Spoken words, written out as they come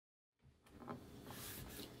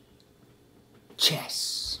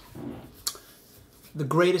Chess. The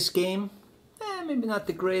greatest game? Maybe not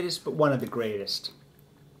the greatest, but one of the greatest.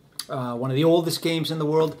 One of the oldest games in the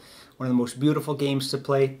world, one of the most beautiful games to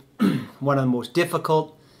play, one of the most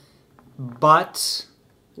difficult, but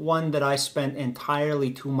one that I spent entirely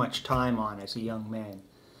too much time on as a young man.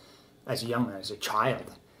 As a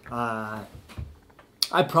child. I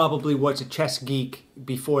probably was a chess geek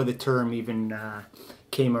before the term even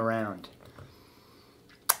came around.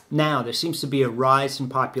 Now, there seems to be a rise in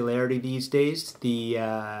popularity these days. The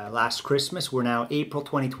last Christmas, we're now April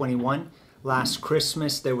 2021. Last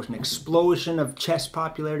Christmas, there was an explosion of chess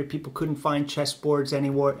popularity. People couldn't find chess boards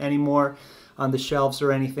anymore on the shelves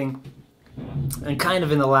or anything. And kind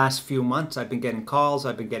of in the last few months, I've been getting calls,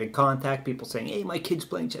 I've been getting contact, people saying, hey, my kid's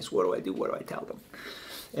playing chess, what do I do, what do I tell them?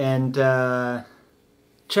 And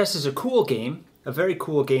chess is a cool game, a very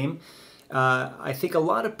cool game. I think a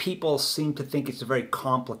lot of people seem to think it's a very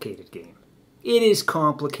complicated game. It is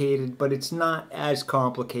complicated, but it's not as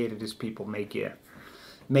complicated as people make you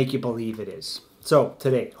believe it is. So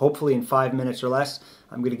today, hopefully in 5 minutes or less,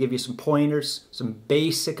 I'm going to give you some pointers, some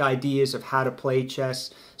basic ideas of how to play chess,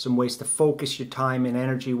 some ways to focus your time and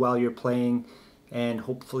energy while you're playing, and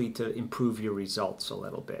hopefully to improve your results a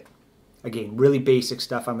little bit. Again, really basic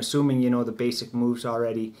stuff. I'm assuming you know the basic moves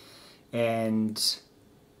already, and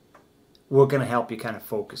we're going to help you kind of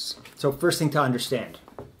focus. So first thing to understand,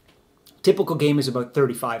 typical game is about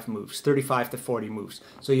 35 moves, 35 to 40 moves.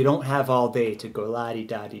 So you don't have all day to go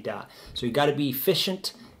la-di-da-di-da. So you got to be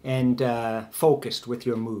efficient and focused with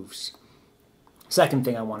your moves. Second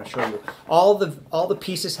thing I want to show you, all the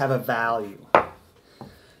pieces have a value.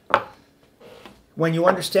 When you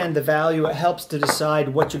understand the value, it helps to decide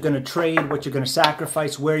what you're going to trade, what you're going to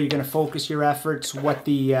sacrifice, where you're going to focus your efforts, what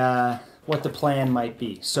the plan might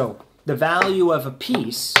be. So the value of a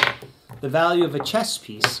piece, the value of a chess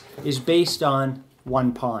piece, is based on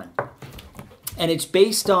one pawn. And it's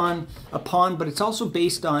based on a pawn, but it's also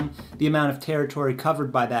based on the amount of territory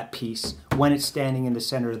covered by that piece when it's standing in the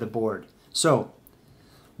center of the board. So,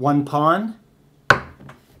 one pawn,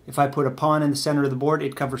 if I put a pawn in the center of the board,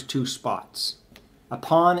 it covers 2 spots. A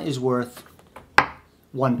pawn is worth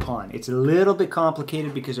 1 pawn. It's a little bit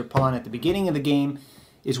complicated because a pawn at the beginning of the game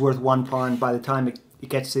is worth 1 pawn. By the time it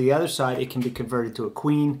gets to the other side, it can be converted to a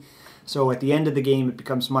queen. So at the end of the game, it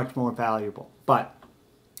becomes much more valuable. But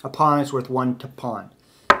a pawn is worth 1 pawn.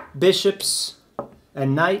 Bishops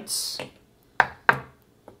and knights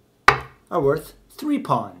are worth 3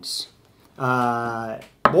 pawns.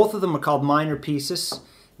 Both of them are called minor pieces.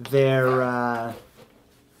 They're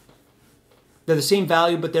the same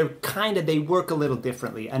value, but they work a little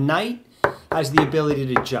differently. A knight has the ability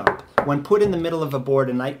to jump. When put in the middle of a board,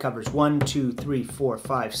 a knight covers 1, 2, 3, 4,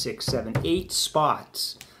 5, 6, 7, 8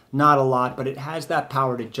 spots. Not a lot, but it has that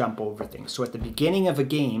power to jump over things. So at the beginning of a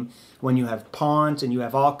game, when you have pawns and you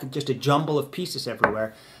have just a jumble of pieces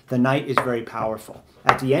everywhere, the knight is very powerful.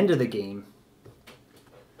 At the end of the game,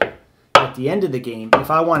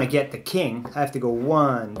 if I want to get the king, I have to go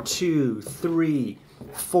 1, 2, 3,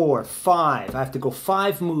 4, 5. I have to go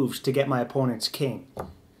 5 moves to get my opponent's king.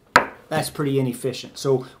 That's pretty inefficient.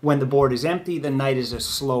 So when the board is empty, the knight is a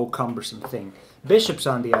slow, cumbersome thing. Bishops,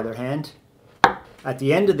 on the other hand, at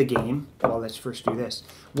the end of the game, well, let's first do this.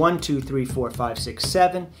 1, 2, 3, 4, 5, 6,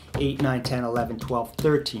 7, 8, 9, 10, 11, 12,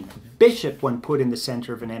 13. Bishop, when put in the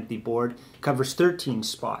center of an empty board, covers 13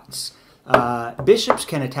 spots. Bishops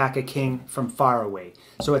can attack a king from far away.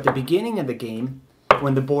 So at the beginning of the game,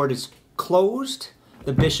 when the board is closed,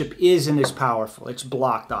 the bishop isn't as powerful. It's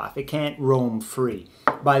blocked off. It can't roam free.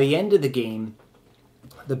 By the end of the game,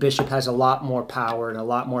 the bishop has a lot more power and a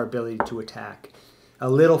lot more ability to attack. A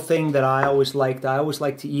little thing that I always liked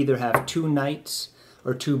to either have 2 knights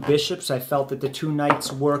or 2 bishops. I felt that the 2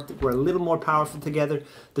 knights were a little more powerful together.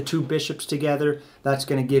 The 2 bishops together, that's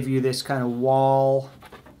going to give you this kind of wall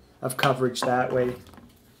of coverage that way.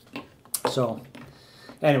 So,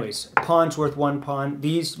 anyways, pawn's worth 1 pawn.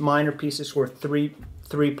 These minor pieces worth 3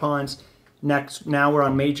 pawns. Next, now we're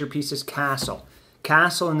on major pieces. Castle.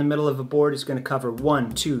 Castle in the middle of a board is going to cover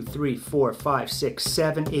 1, 2, 3, 4, 5, 6,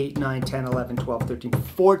 7, 8, 9, 10, 11, 12, 13,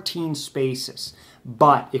 14 spaces.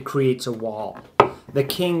 But it creates a wall. The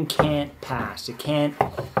king can't pass. It can't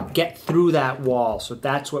get through that wall. So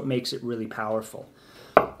that's what makes it really powerful.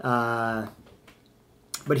 But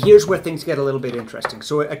here's where things get a little bit interesting.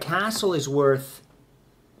 So a castle is worth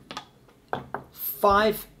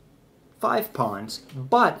 5 pawns,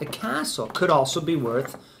 but a castle could also be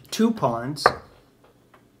worth 2 pawns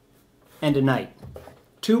and a knight,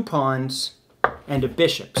 2 pawns and a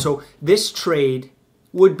bishop. So this trade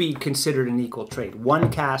would be considered an equal trade.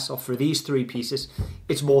 1 castle for these 3 pieces,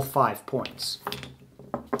 it's both 5 points.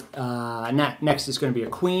 Next is going to be a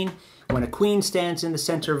queen. When a queen stands in the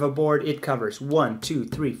center of a board, it covers 1, 2,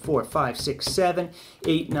 3, 4, 5, 6, 7,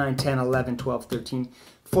 8, 9, 10, 11, 12, 13,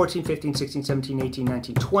 14, 15, 16, 17, 18,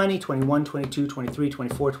 19, 20, 21, 22, 23,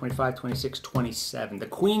 24, 25, 26, 27. The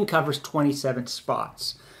queen covers 27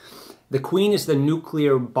 spots. The queen is the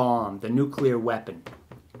nuclear bomb, the nuclear weapon,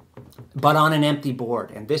 but on an empty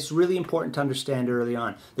board. And this is really important to understand early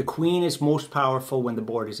on. The queen is most powerful when the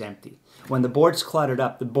board is empty. When the board's cluttered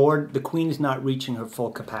up, the queen is not reaching her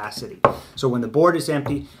full capacity. So when the board is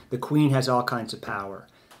empty, the queen has all kinds of power.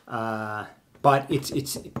 But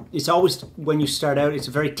it's always, when you start out, it's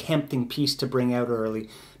a very tempting piece to bring out early,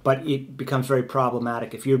 but it becomes very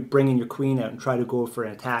problematic if you're bringing your queen out and try to go for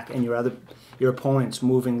an attack and your opponent's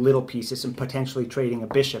moving little pieces and potentially trading a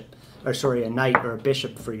bishop, or sorry, a knight or a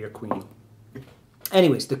bishop for your queen.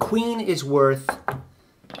 Anyways, the queen is worth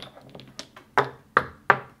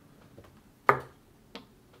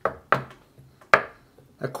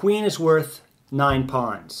a queen is worth 9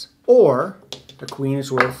 pawns, or a queen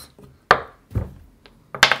is worth,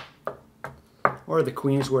 or the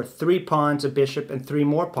queen is worth 3 pawns, a bishop, and 3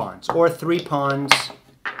 more pawns, or 3 pawns,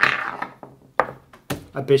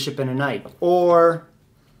 a bishop, and a knight, or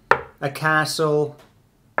a castle,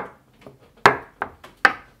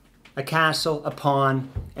 a pawn,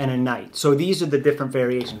 and a knight. So these are the different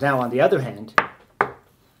variations. Now, on the other hand,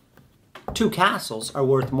 2 castles are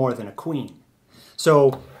worth more than a queen.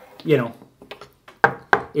 So, you know,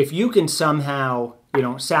 if you can somehow, you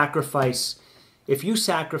know, if you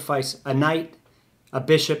sacrifice a knight, a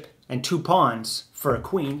bishop, and 2 pawns for a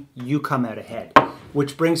queen, you come out ahead.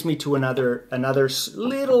 Which brings me to another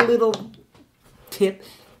little tip.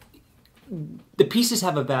 The pieces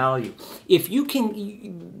have a value. If you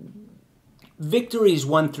can, victory is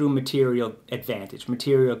won through material advantage,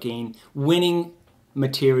 material gain, winning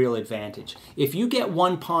material advantage. If you get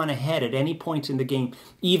 1 pawn ahead at any point in the game,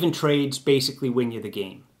 even trades basically win you the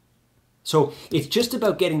game. So it's just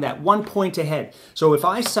about getting that 1 point ahead. So if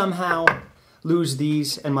I somehow lose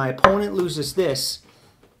these and my opponent loses this,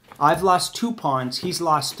 I've lost 2 pawns, he's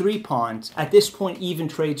lost 3 pawns. At this point, even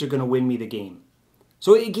trades are going to win me the game.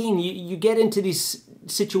 So again, you get into these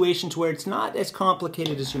situations where it's not as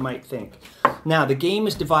complicated as you might think. Now, the game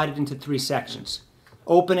is divided into 3 sections: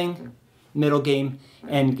 opening, middle game,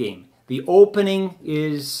 end game. The opening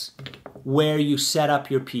is where you set up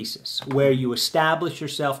your pieces, where you establish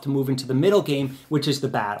yourself to move into the middle game, which is the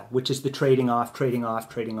battle, which is the trading off, trading off,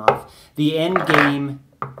 trading off. The end game,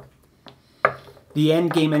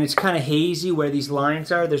 and it's kind of hazy where these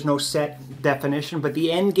lines are, there's no set definition, but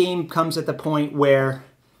the end game comes at the point where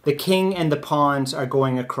the king and the pawns are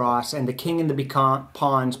going across, and the king and the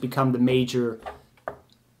pawns become the major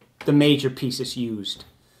pieces used.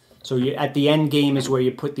 So at the end game is where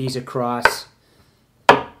you put these across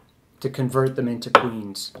to convert them into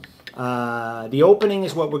queens. The opening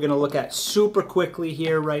is what we're going to look at super quickly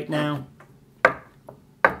here right now.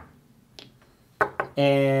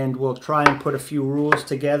 And we'll try and put a few rules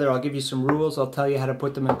together. I'll give you some rules. I'll tell you how to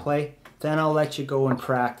put them in play. Then I'll let you go and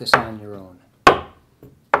practice on your own.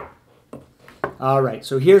 All right,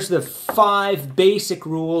 so here's the 5 basic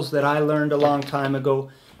rules that I learned a long time ago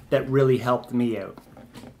that really helped me out.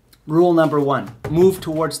 Rule number 1, move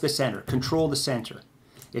towards the center. Control the center.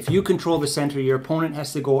 If you control the center, your opponent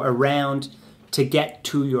has to go around to get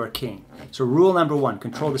to your king. So rule number 1,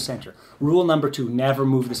 control the center. Rule number 2, never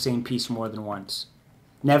move the same piece more than once.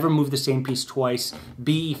 Never move the same piece twice.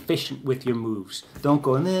 Be efficient with your moves. Don't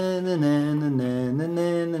go na na na na na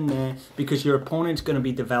na na na, because your opponent's going to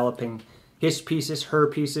be developing his pieces, her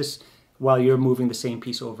pieces, while you're moving the same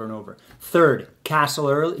piece over and over. Third, castle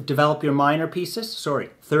early. Develop your minor pieces.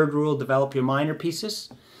 Third rule, develop your minor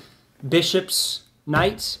pieces. Bishops,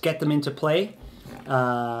 knights, get them into play.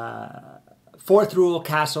 4th rule,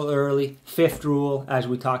 castle early. 5th rule, as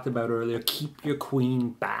we talked about earlier, keep your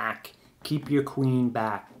queen back. Keep your queen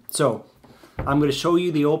back. So, I'm going to show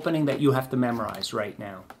you the opening that you have to memorize right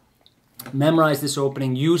now. Memorize this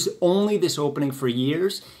opening. Use only this opening for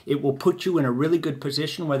years. It will put you in a really good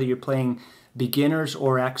position, whether you're playing beginners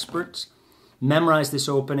or experts. Memorize this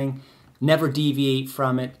opening. Never deviate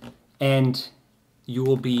from it. And you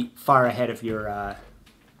will be far ahead of your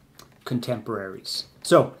contemporaries.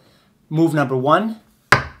 So, move number 1.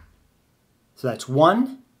 So that's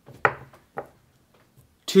 1,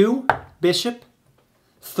 2, bishop,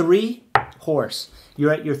 3, horse.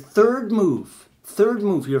 You're at your 3rd move.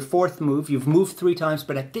 Your 4th move. You've moved 3 times,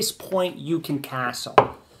 but at this point you can castle.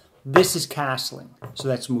 This is castling. So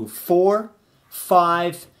that's move 4,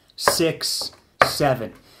 5, 6,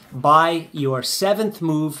 7. By your 7th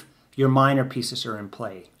move, your minor pieces are in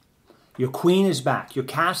play. Your queen is back. Your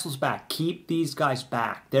castle's back. Keep these guys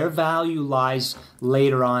back. Their value lies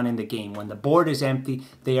later on in the game. When the board is empty,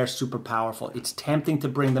 they are super powerful. It's tempting to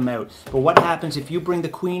bring them out. But what happens if you bring the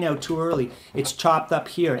queen out too early? It's chopped up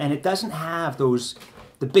here, and it doesn't have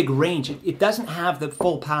the big range. It doesn't have the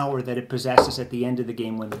full power that it possesses at the end of the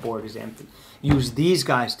game when the board is empty. Use these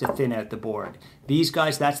guys to thin out the board. These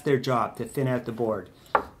guys, that's their job, to thin out the board.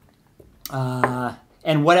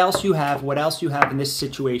 And what else you have in this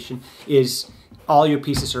situation is all your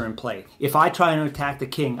pieces are in play. If I try and attack the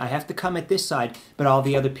king, I have to come at this side, but all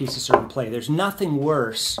the other pieces are in play. There's nothing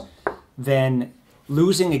worse than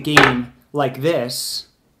losing a game like this.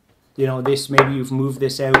 You know, maybe you've moved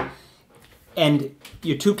this out, and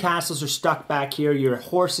your two castles are stuck back here, your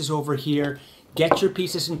horse is over here. Get your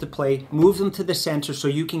pieces into play, move them to the center so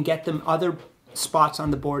you can get them other spots on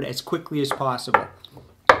the board as quickly as possible.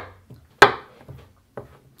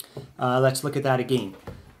 Let's look at that again.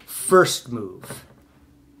 First move.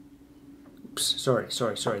 Oops, sorry,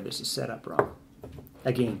 this is set up wrong.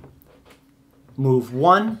 Again. Move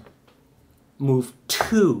 1, move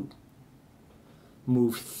 2,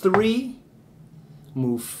 move 3,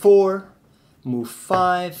 move 4, move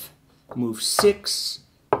 5, move 6,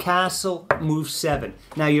 castle, move 7.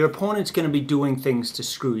 Now your opponent's going to be doing things to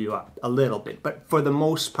screw you up a little bit, but for the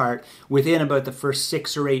most part, within about the first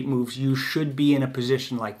 6 or 8 moves, you should be in a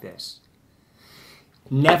position like this.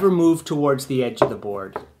 Never move towards the edge of the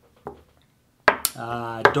board.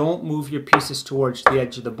 Don't move your pieces towards the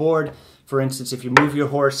edge of the board. For instance, if you move your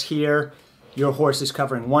horse here, your horse is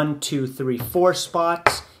covering 1, 2, 3, 4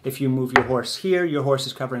 spots. If you move your horse here, your horse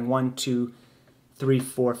is covering 1, 2, 3,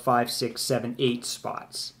 4, 5, 6, 7, 8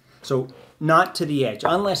 spots. So not to the edge,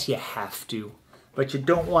 unless you have to. But you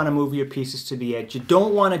don't want to move your pieces to the edge. You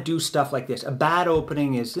don't want to do stuff like this. A bad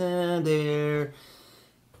opening is there.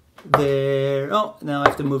 Oh, now I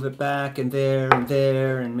have to move it back, and there,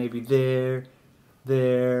 and maybe there.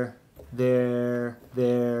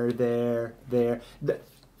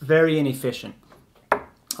 Very inefficient.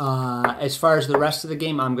 As far as the rest of the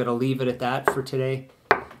game, I'm going to leave it at that for today.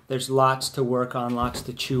 There's lots to work on, lots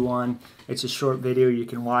to chew on. It's a short video. You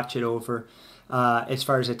can watch it over. As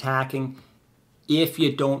far as attacking, if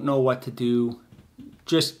you don't know what to do,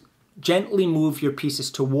 just gently move your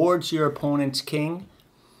pieces towards your opponent's king.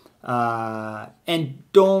 And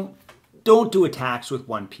don't do attacks with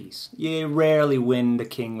one piece. You rarely win the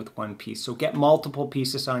king with one piece. So get multiple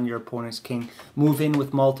pieces on your opponent's king. Move in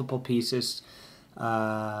with multiple pieces.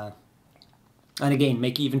 And again,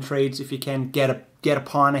 make even trades if you can. Get a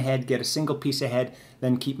pawn ahead, get a single piece ahead,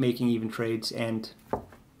 then keep making even trades, and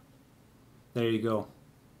there you go.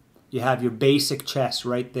 You have your basic chess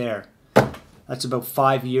right there. That's about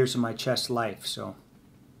 5 years of my chess life, so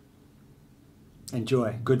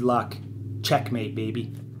enjoy. Good luck. Checkmate,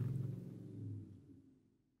 baby.